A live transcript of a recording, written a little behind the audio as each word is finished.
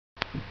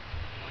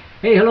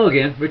Hey, hello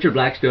again. Richard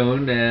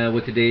Blackstone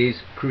with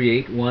today's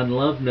Create One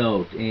Love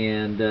Note.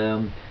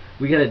 And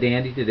we got a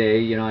dandy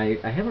today.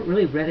 I haven't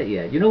really read it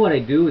yet. You know what I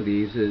do with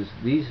these is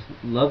these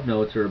love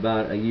notes are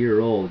about a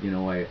year old.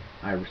 I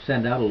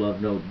send out a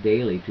love note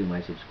daily to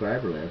my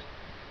subscriber list.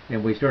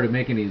 And we started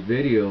making these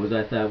videos.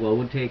 I thought, well,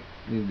 we'll take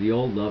the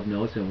old love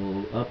notes and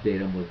we'll update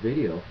them with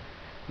video.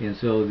 And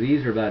so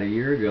these are about a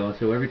year ago.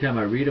 So every time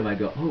I read them, I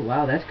go, oh,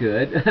 wow, that's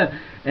good.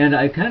 And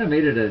I kind of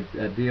made it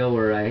a deal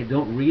where I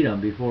don't read them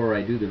before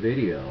I do the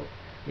video.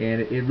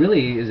 And it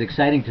really is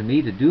exciting to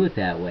me to do it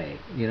that way.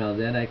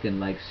 Then I can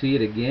like see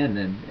it again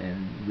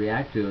and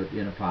react to it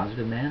in a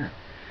positive manner.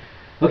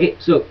 Okay,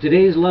 so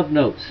today's love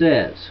note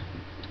says,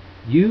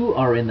 you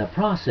are in the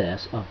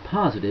process of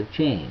positive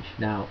change.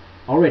 Now,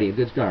 already a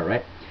good start,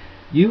 right?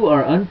 You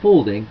are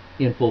unfolding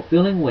in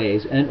fulfilling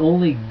ways, and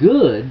only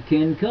good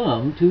can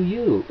come to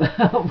you.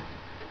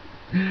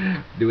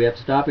 Do we have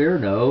to stop here?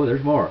 No,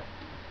 there's more.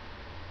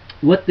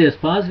 What this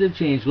positive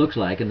change looks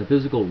like in the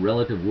physical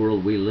relative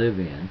world we live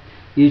in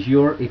is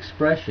your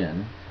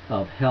expression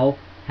of health,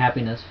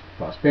 happiness,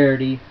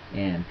 prosperity,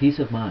 and peace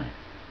of mind.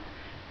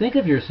 Think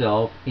of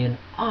yourself in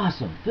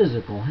awesome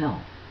physical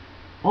health.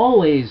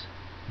 Always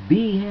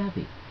be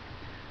happy.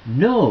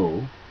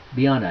 Know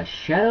beyond a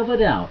shadow of a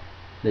doubt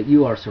that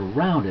you are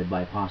surrounded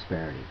by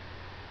prosperity.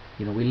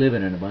 We live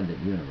in an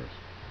abundant universe.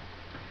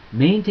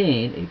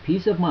 Maintain a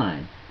peace of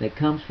mind that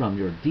comes from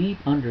your deep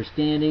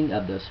understanding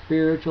of the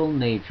spiritual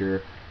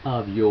nature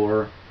of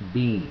your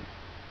being.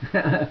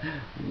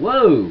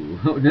 Whoa!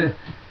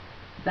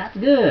 That's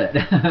good.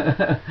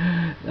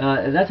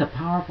 That's a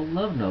powerful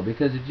love note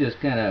because it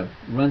just kind of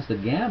runs the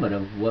gamut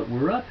of what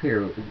we're up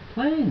here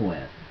playing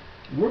with.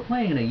 We're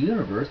playing in a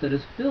universe that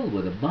is filled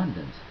with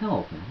abundance,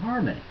 health, and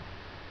harmony.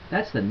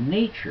 That's the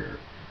nature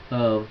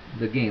of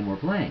the game we're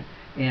playing.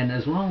 And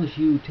as long as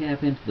you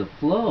tap into the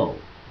flow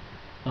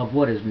of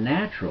what is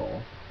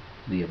natural,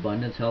 the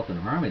abundance, health, and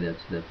harmony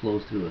that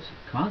flows through us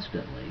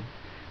constantly,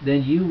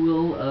 then you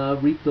will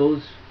reap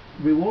those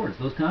rewards,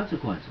 those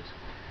consequences.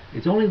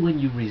 It's only when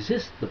you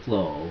resist the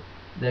flow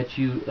that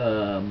you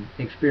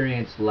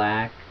experience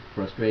lack,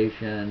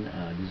 frustration,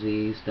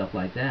 disease, stuff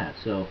like that.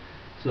 So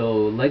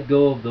let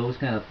go of those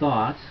kind of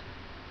thoughts,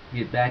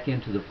 get back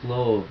into the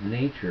flow of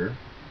nature,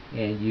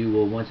 and you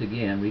will once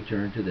again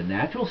return to the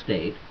natural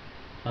state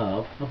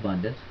of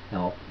abundance,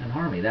 health, and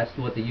harmony. That's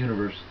what the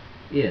universe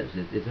is.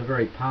 It's a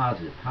very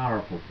positive,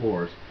 powerful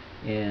force,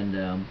 and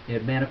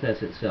it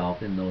manifests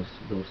itself in those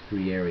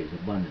three areas: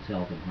 abundance,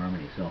 health, and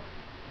harmony. So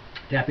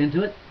tap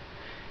into it.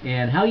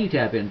 And how you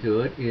tap into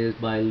it is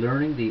by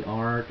learning the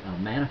art of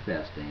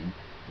manifesting.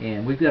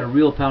 And we've got a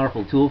real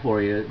powerful tool for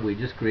you. We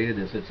just created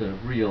this. It's a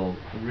real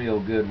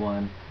good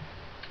one.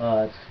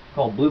 It's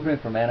called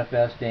Blueprint for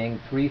Manifesting,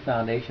 3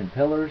 Foundation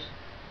Pillars,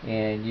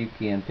 and you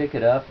can pick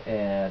it up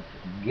at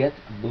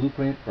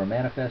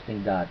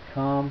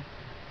getblueprintformanifesting.com,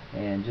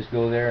 and just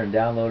go there and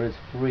download it. It's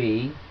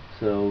free,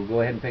 so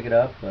go ahead and pick it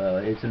up.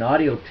 It's an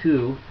audio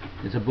too.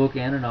 It's a book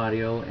and an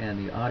audio, and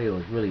the audio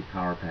is really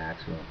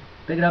power-packed, so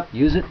pick it up,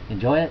 use it,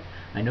 enjoy it.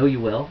 I know you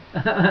will,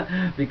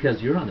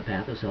 because you're on the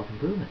path of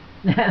self-improvement.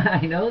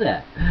 I know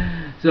that.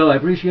 So I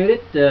appreciate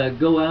it.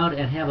 Go out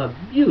and have a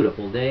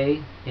beautiful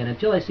day. And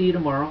until I see you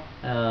tomorrow,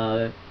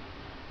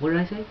 what did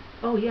I say?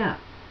 Oh yeah,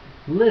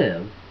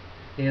 live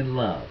in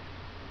love.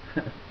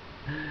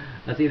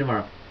 I'll see you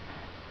tomorrow.